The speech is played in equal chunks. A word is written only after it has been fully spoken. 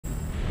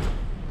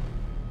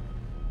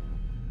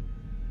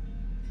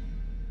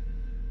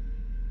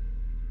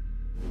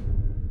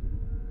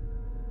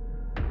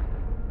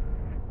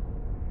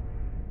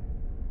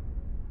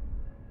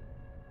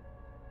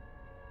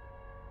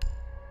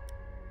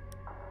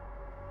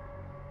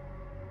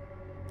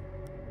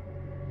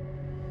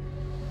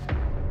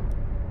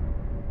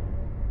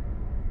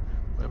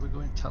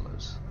tell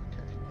us.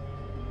 Okay.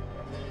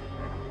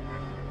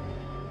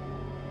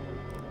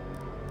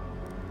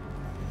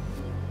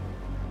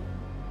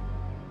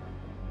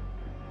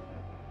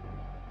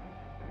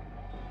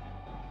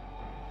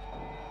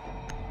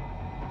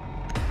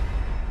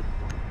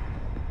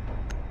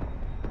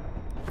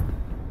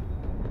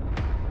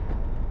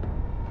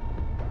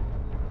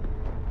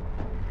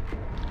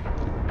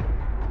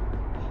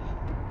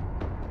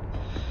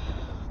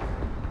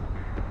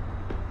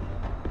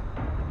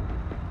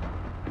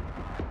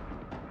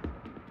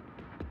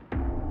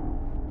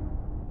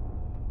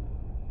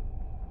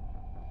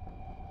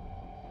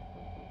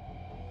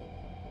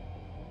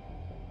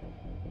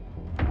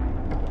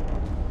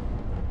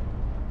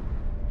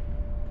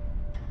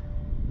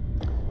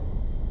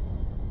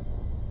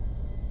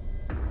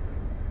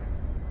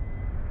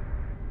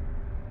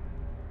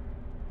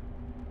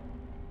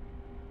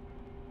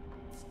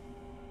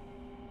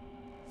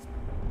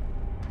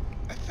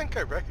 I think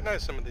I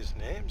recognize some of these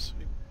names.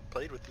 We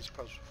played with these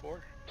pubs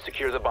before.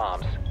 Secure the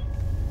bombs.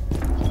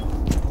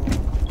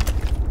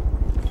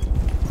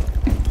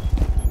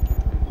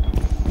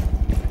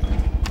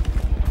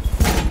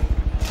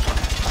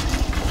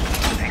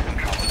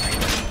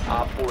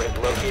 Op 4 has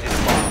located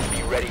a bomb.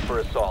 Be ready for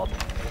assault.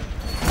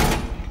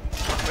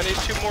 I need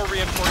 2 more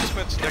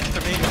reinforcements next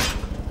to me.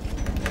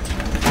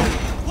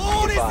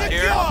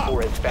 Here. Op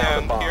 4 has found a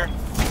And bomb. here.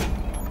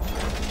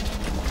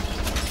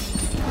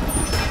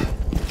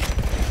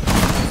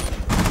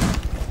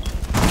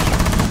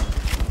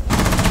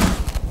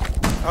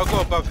 I'll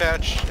go above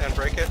hatch and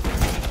break it.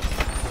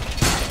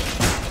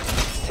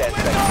 10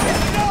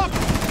 seconds.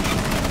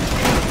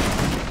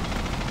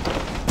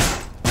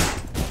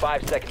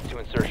 5 seconds to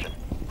insertion.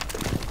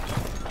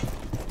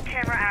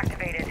 Camera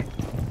activated.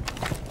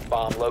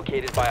 Bomb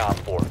located by Op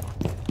 4.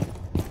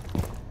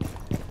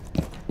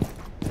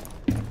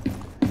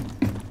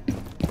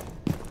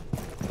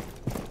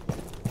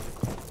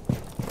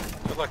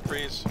 Good luck,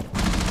 Breeze.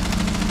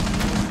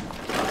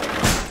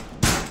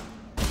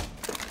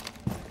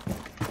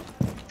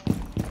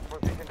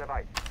 Position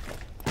device.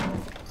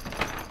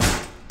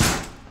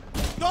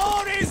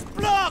 Door is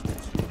blocked!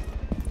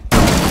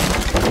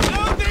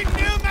 Loading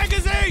new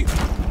magazine!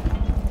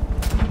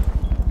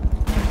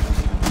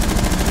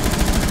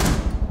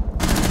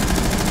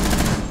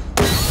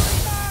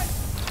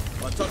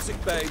 My toxic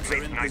babes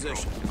are in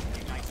position.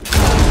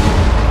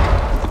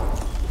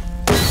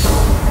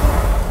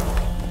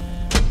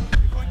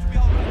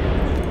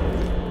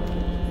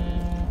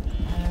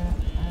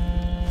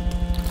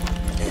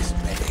 Is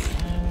ready.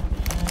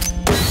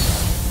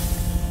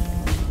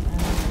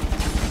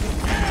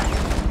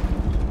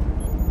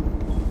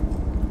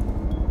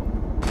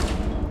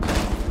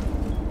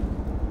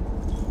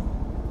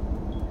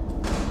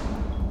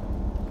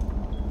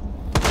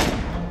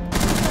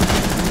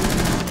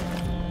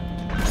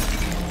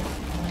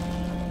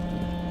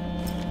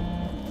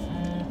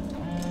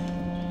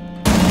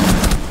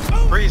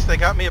 Breeze, they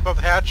got me above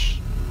hatch.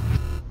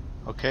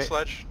 Okay.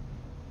 Sledge.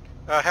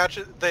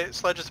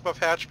 Sledge is above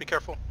hatch, be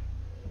careful.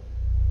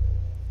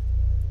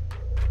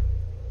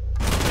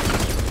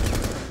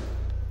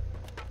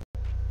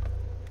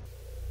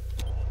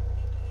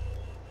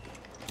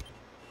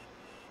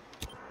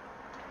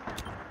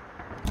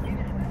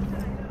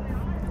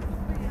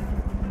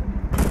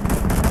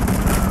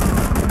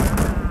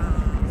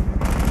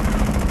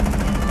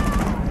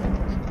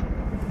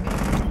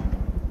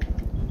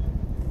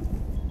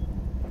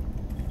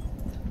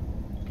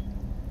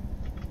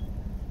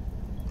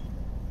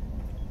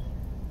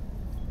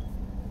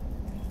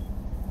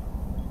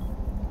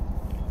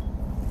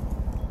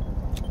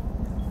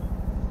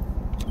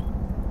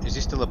 Is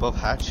he still above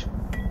hatch?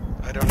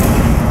 I don't know.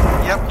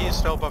 Yep, he's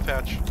still above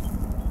hatch.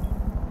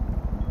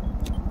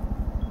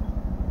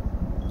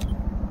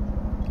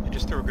 He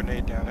just threw a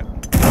grenade down it.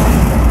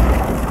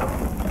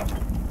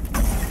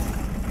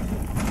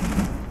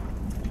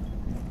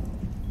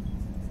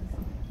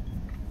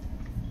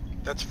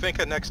 That's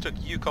Finca next to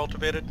you,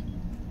 cultivated.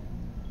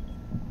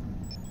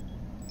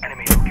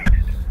 Enemy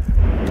located.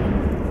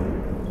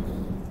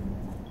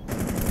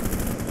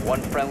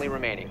 One friendly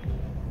remaining.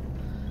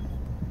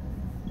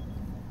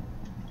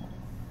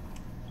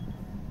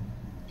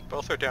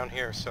 Both are down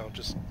here, so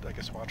just, I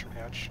guess, watch from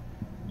hatch.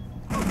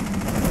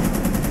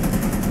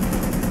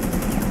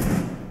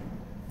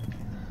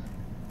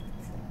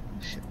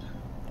 Shit.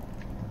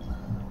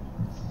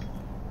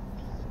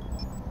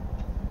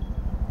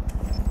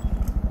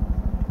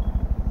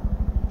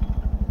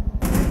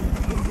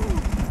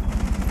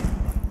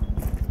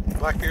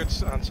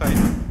 Blackbeard's on site.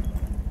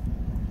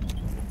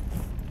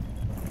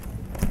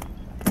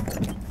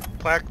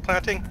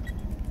 Planting.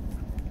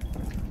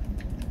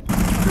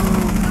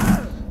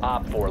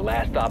 Op 4,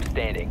 last stop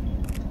standing.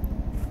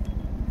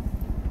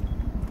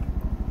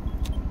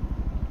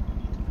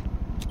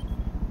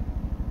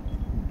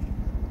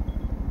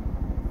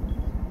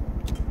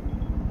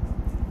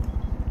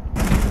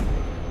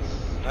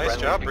 Nice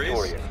Friendly job, Breeze.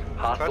 victorious.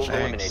 Hostiles Clutch.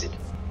 eliminated.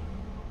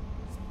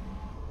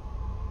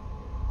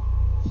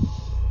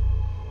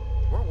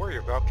 Where were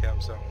your valve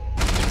cams, though?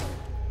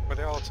 Were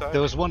they all outside?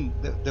 There was one.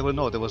 There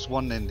was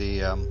one in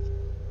the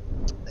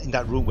in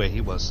that room where he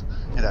was,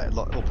 in that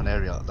open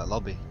area, that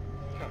lobby.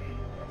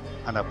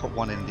 And I put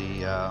one in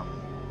the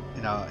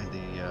in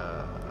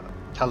the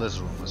teller's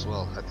room as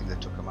well. I think they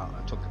took him out.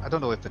 I don't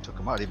know if they took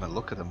him out. I didn't even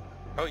look at them.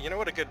 Oh, you know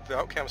what a good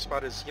vault cam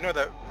spot is? You know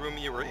that room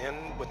you were in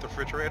with the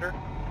refrigerator?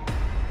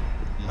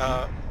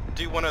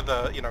 Do one of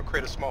the,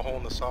 create a small hole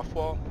in the soft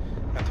wall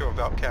and throw a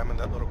vault cam in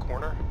that little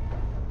corner.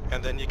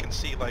 And then you can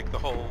see like the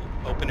whole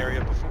open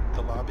area before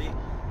the lobby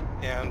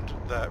and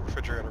that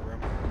refrigerator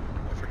room.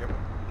 I forget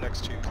what,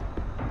 next to,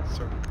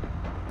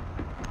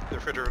 the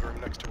refrigerator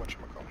room next to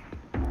whatchamacallit.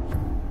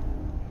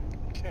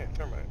 Okay,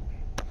 thermite.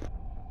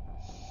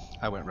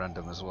 I went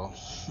random as well.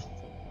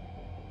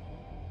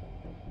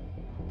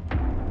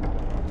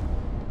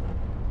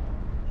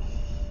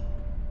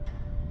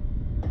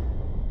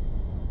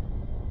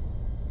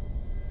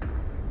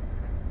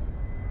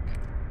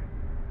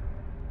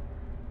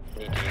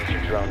 Need to use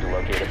your drone to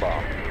locate a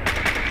bomb.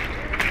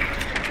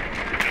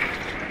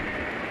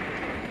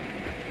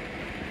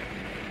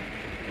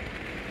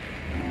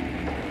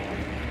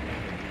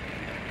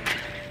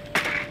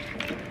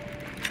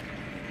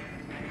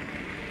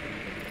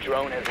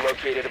 Drone has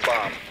located a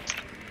bomb.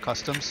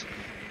 Customs.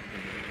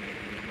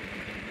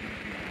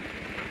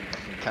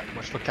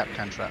 Watch for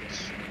Capcan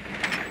traps.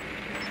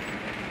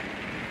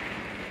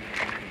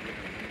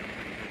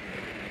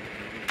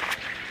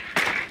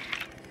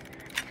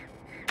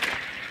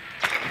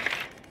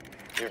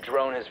 Your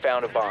drone has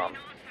found a bomb.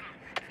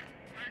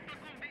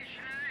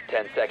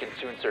 10 seconds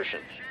to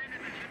insertion.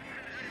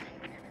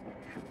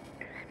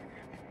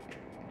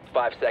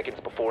 5 seconds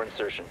before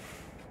insertion.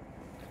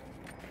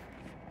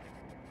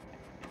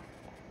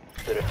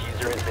 The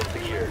diffuser has been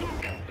secured.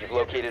 You've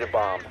located a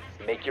bomb.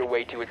 Make your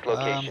way to its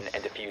location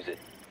and defuse it.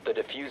 The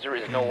diffuser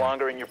is no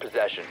longer in your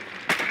possession.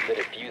 The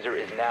diffuser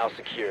is now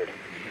secured.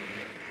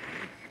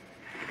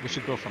 We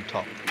should go from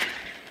top.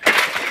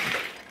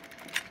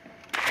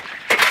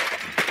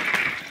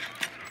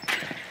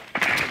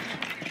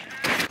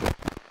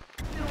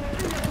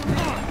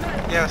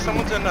 Yeah,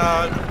 someone's in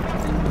the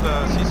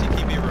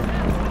CCTV room.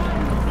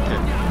 Okay,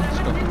 let's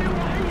go.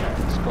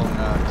 Let's go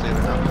and clear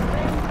it out.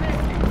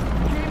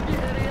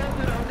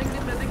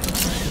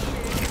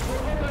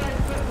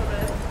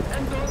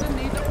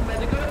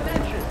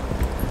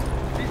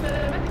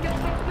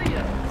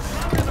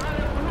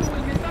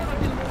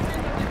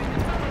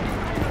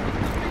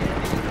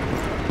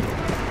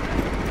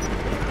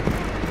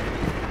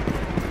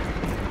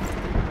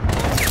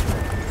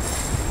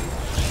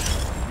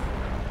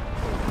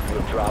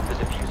 Drop the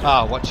diffuser.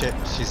 Ah, watch it.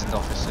 She's in the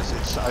offices.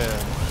 It's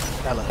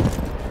Ella.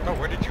 Oh,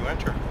 where did you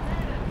enter?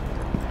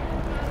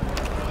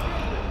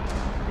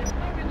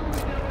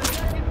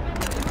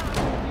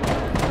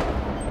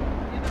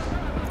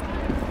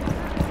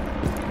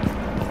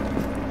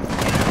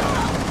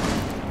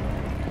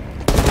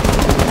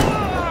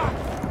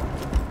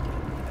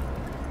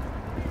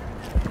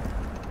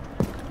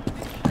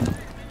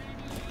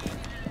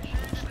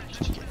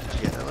 Did you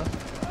get Ella?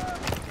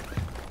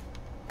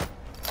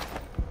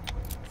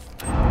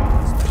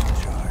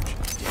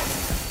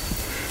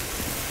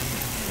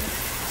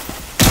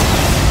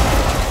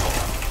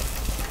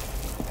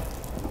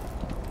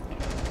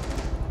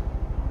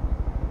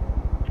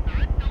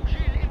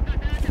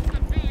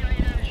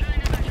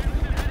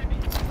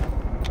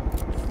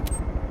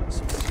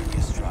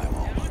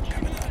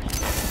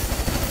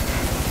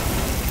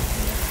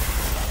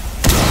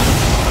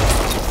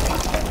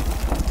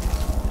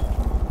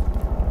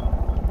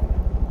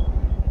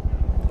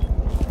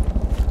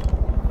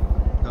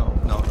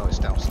 No, it's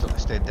down still. It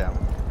stayed down.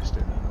 It stayed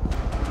down.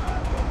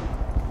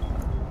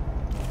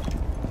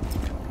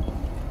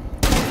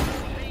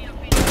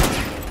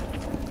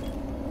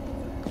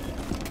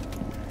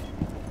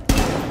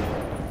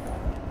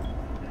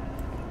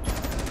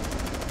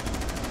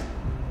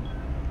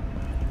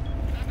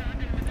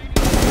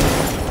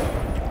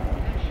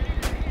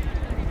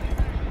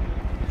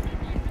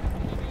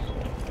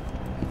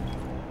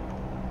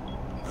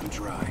 I'm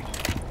dry.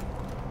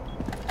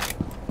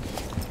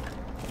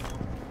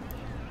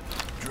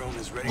 Drone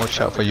is ready. Watch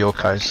out for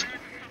yokais.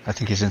 I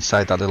think he's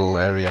inside that little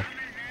area.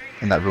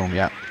 In that room,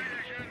 yeah.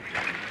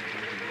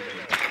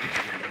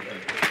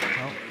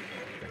 Oh.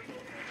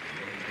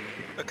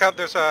 Look out,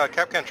 there's a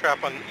Capcan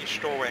trap on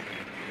each doorway.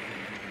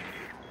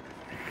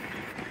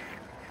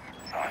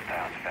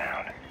 Hostiles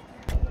found.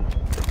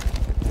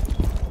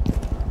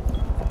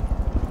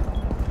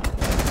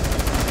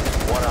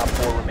 One op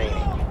 4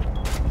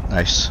 remaining.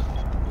 Nice.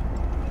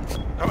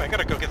 Oh, I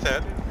gotta go get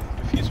that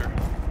diffuser.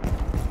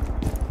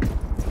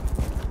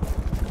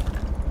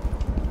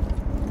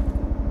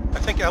 I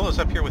think Ella's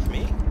up here with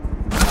me.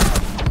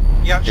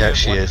 Yeah, Yeah,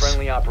 she One is.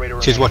 friendly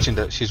operator She's remaining.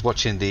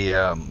 watching the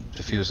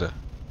diffuser.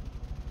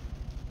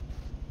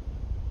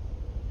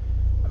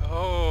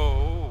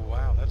 Oh,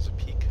 wow, that's a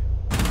peek.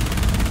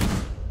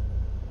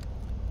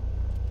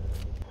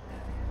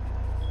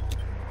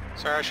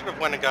 Sorry, I should have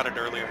went and got it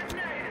earlier.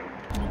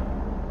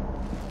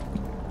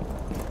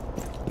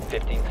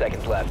 15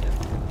 seconds left.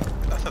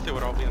 I thought they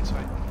would all be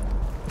inside.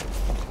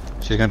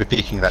 She's going to be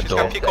peeking that She's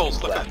door. got peek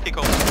holes. Look at the peek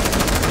holes.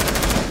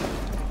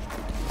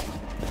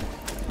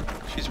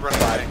 She's running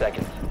 5 away.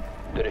 seconds.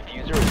 The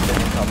diffuser has been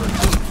recovered.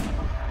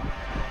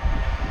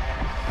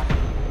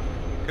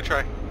 Good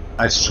try.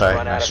 Nice try.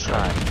 Run out Nice of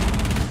try. time.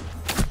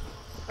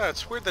 Oh,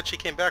 it's weird that she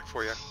came back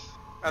for you.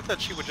 I thought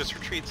she would just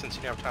retreat since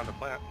you didn't have time to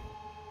plant.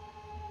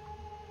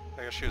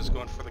 I guess she was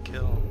going for the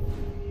kill.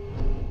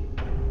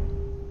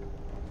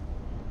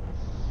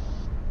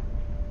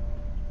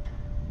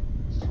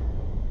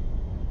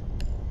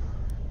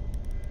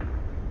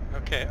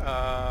 Okay,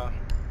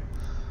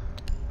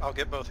 I'll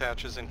get both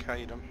hatches and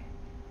kite them.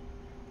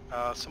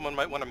 Someone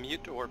might want to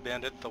mute or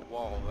bandit the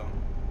wall, though.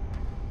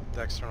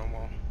 The external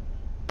wall.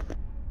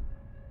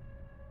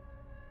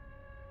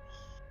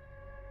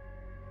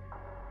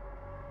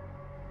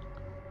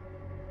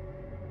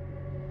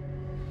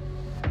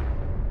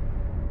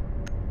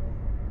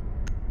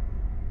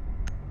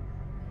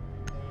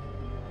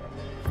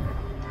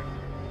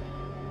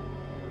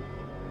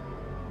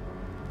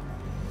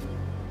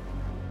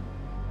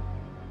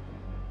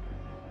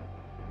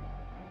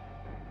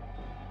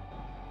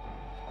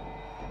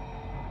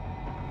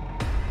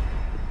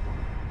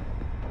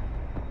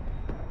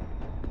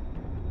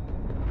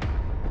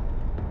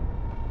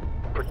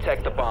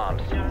 Protect the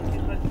bombs.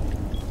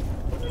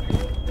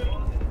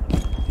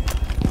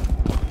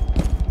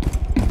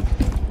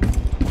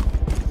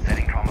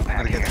 Setting trauma I'm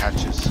pad going to get the here.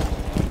 hatches.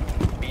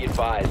 Be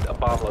advised, a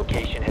bomb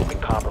location has been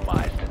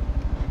compromised.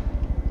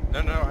 No,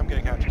 I'm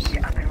getting hatches.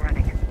 Get up and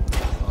running.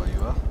 Oh,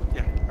 you are?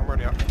 Yeah, I'm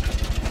already out.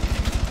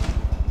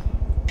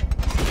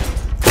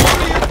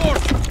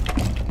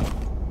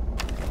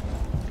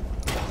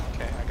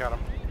 Okay, I got him.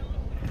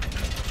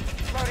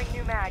 Loading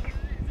new mag.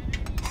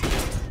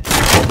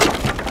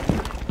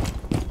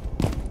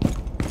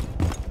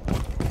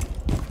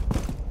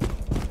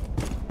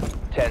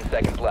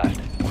 Seconds left.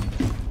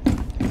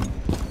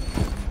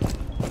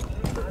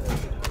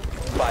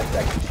 5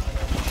 seconds.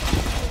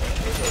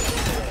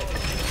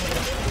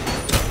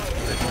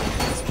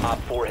 Op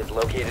 4 has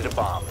located a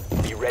bomb.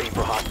 Be ready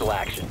for hostile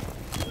action.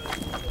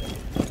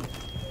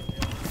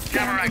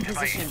 Camera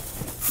activated.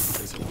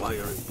 There's a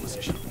wire in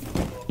position.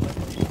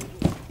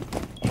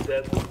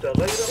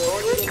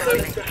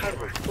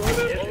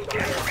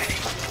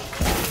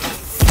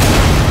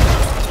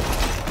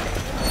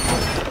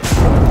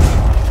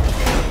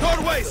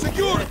 Doorway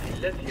secure!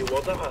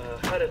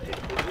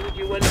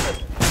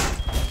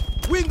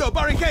 Window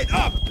barricade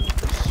up!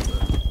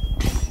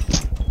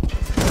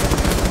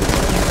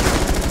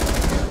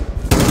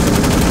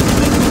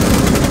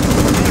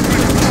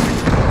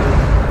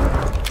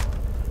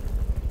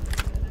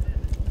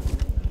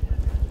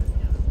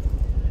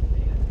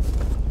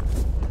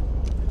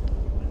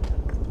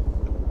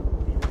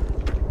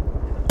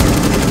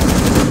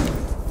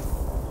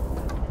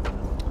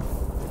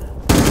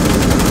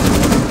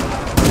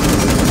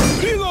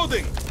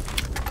 Reloading!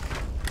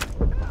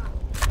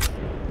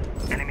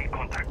 Enemy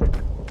contact.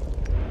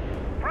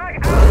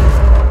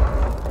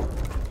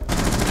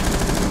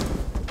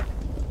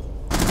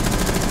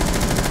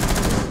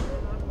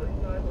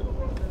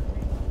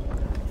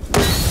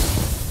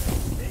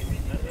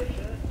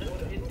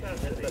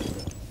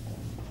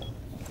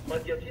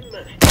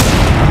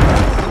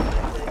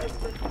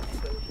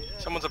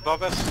 Someone's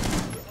above us.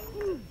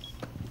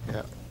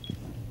 Yeah.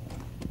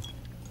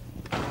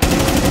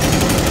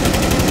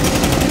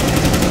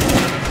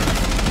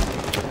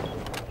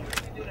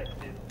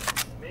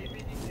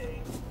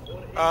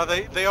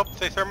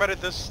 They thermited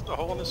the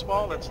hole in this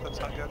wall. That's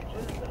not good.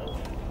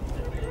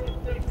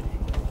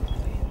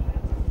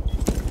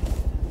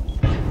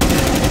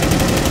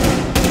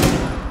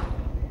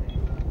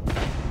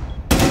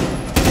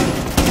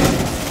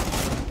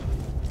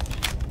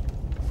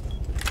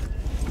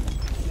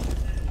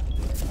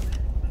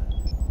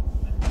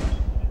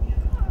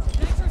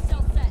 Nitro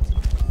cell set.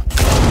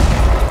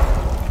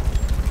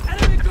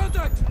 Enemy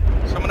contact!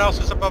 Someone else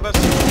is above us.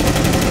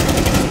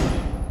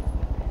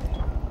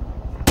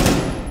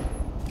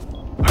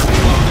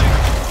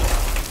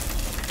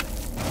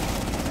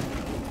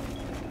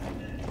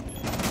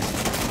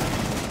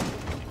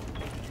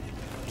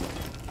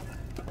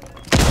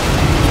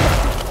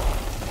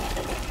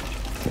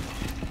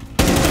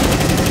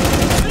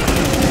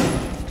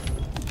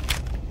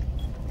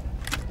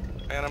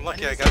 Man, I'm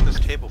lucky I got this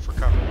table for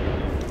cover.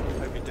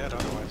 I'd be dead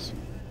otherwise.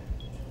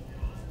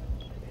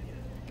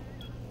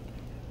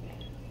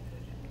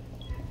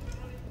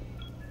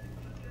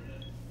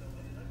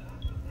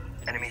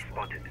 Enemy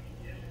spotted.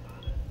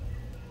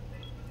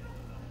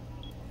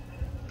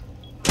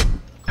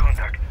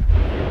 Contact.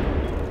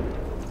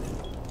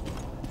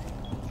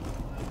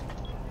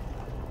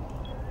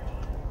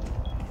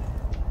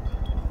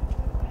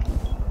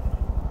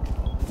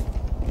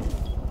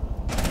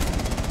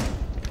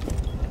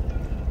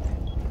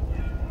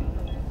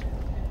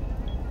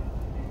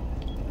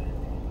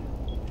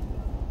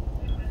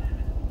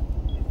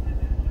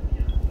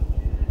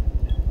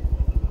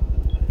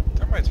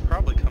 Thermite's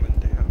probably coming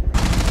down.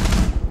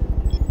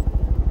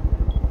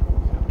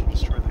 Have to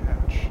destroy the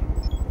hatch.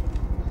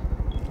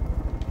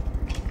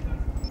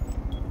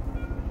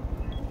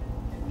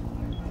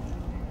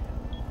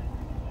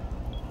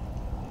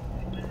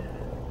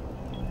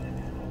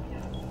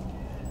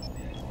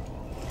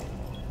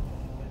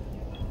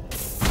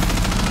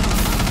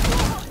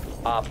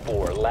 Op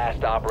 4,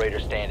 last operator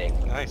standing.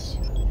 Nice.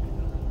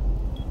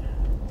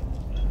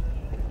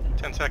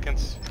 10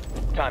 seconds.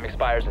 Time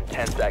expires in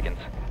 10 seconds.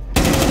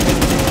 5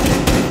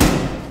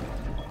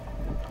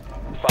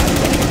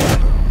 seconds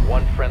left.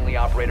 One friendly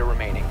operator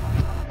remaining.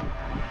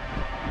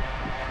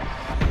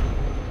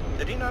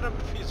 Did he not have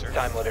diffuser?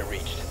 Time limit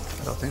reached.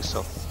 I don't think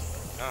so.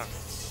 Ah.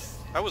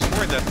 I was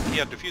worried that he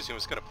had diffuser and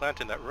was going to plant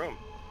in that room.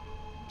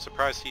 I'm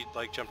surprised he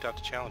like jumped out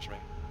to challenge me.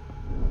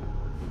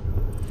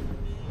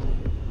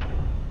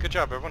 Good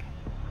job, everyone.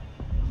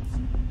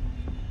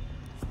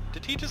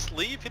 Did he just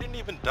leave? He didn't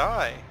even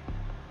die.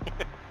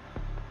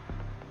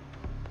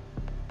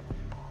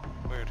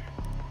 Weird.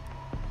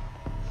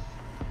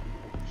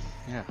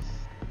 Yeah.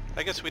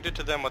 I guess we did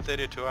to them what they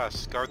did to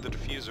us. Guard the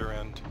diffuser,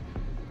 and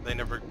they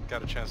never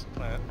got a chance to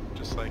plant,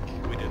 just like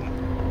we didn't.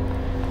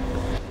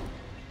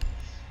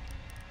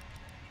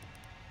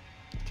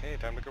 Okay,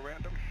 time to go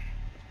random.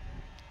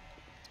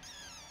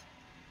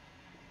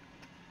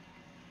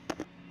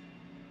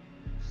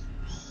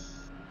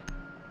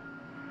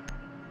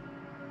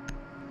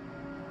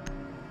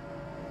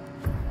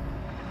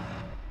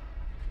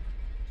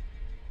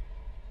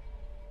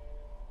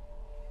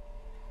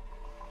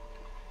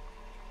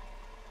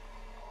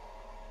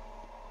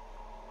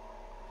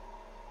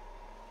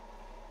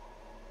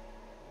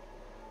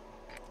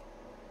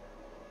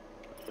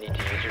 Need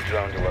to use your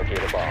drone to locate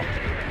a bomb.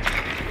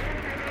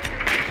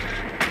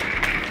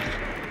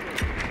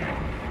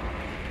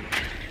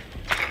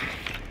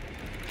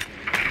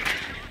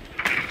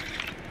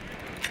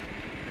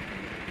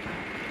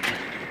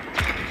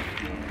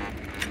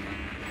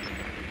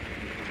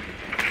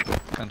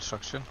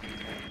 Construction.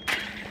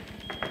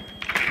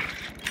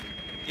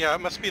 Yeah,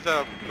 it must be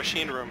the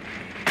machine room.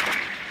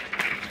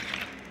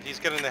 He's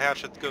getting the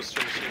hatch that goes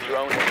through the machine room.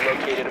 Drone has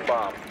located a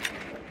bomb.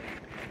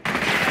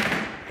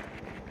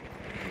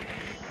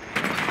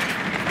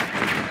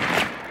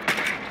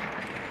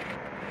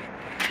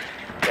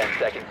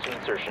 Seconds to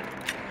insertion.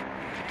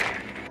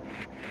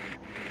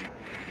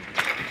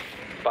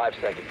 5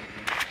 seconds.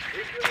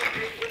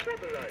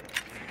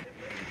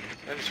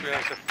 I just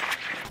realized that.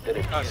 The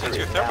diffuser Since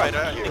you're is now thermite,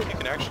 I secured. think you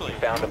can actually. You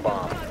found a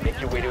bomb. Make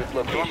your way to its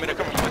location. You want me to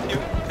come with you?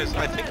 Because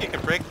I think you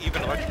can break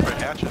even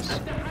electrified hatches.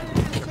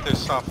 If there's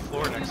soft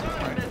floor next to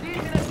them, right?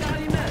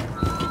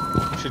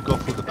 You should go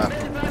through the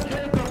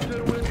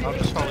bathroom. I'll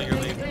just follow your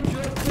lead.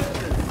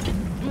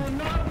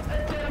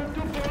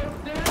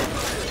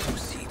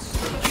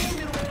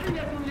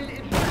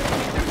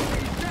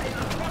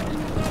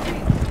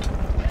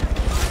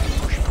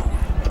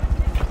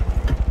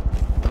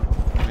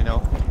 Let me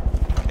know.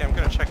 Okay, I'm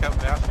gonna check out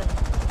bathroom.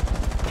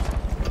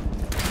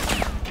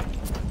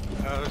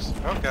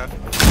 Oh god.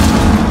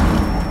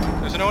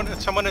 There's no one.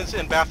 Someone is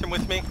in bathroom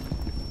with me.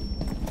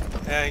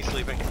 Yeah, he's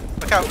leaving.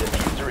 Look out! The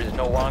diffuser is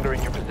no longer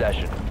in your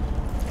possession.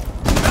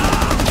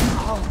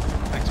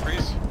 Thanks,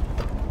 Breeze.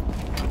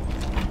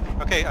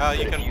 Okay,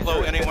 you can diffuser blow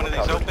has any been one of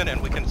these recovered. open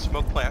and we can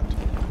smoke plant.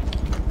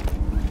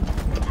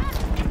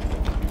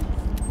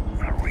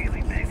 A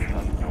really big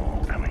front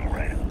door coming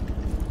right up.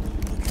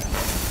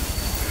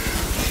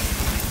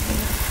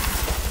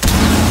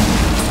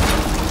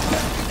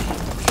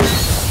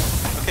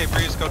 Okay,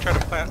 Breeze, go try to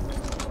plant.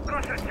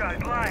 Cluster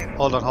charge live.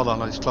 Hold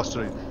on, he's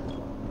clustering.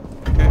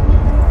 Okay.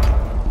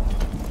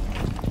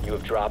 You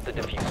have dropped the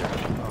diffuser.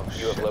 Oh,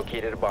 You have shit.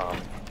 located a bomb.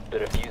 The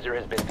diffuser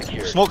has been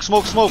secured. Smoke,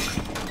 smoke, smoke!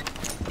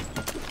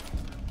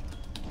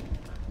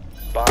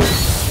 Bomb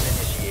diffusion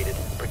initiated.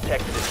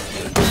 Protect the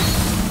diffuser.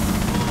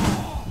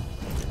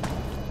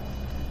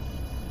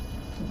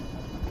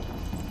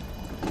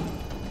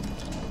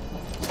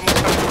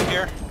 Someone's coming from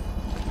here.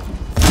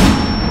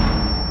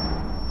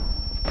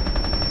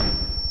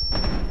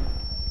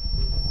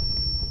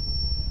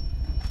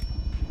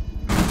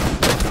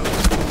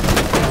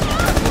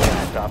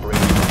 Last operator.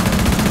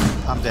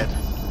 I'm dead.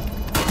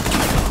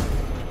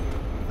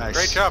 Nice.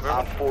 Great job,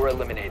 Op everyone. 4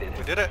 eliminated.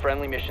 We did it.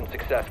 Friendly mission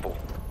successful.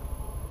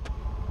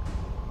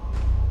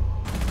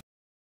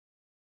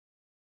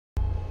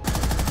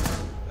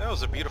 That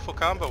was a beautiful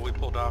combo we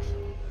pulled off.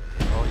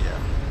 Oh yeah.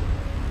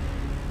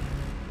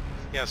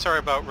 Yeah, sorry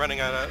about running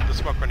out of the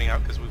smoke running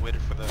out because we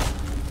waited for the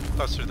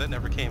cluster that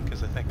never came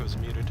because I think it was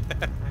muted.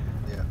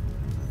 Yeah.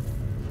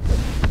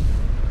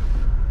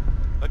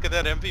 Look at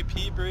that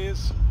MVP,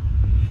 Breeze.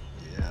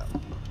 Yeah.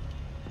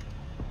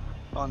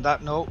 On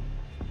that note,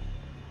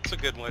 It's a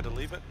good way to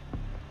leave it.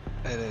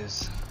 it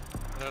is.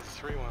 That's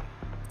 3-1.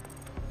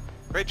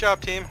 Great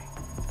job, team.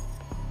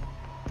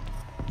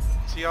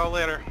 See y'all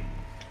later.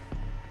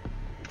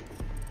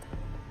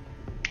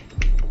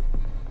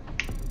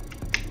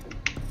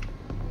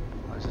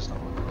 Why is this not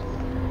working?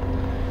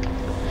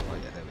 Oh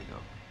yeah, there we go.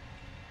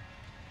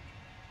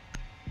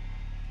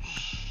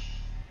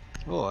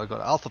 Oh, I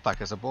got Alpha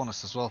Pack as a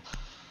bonus as well.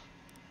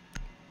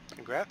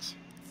 Congrats.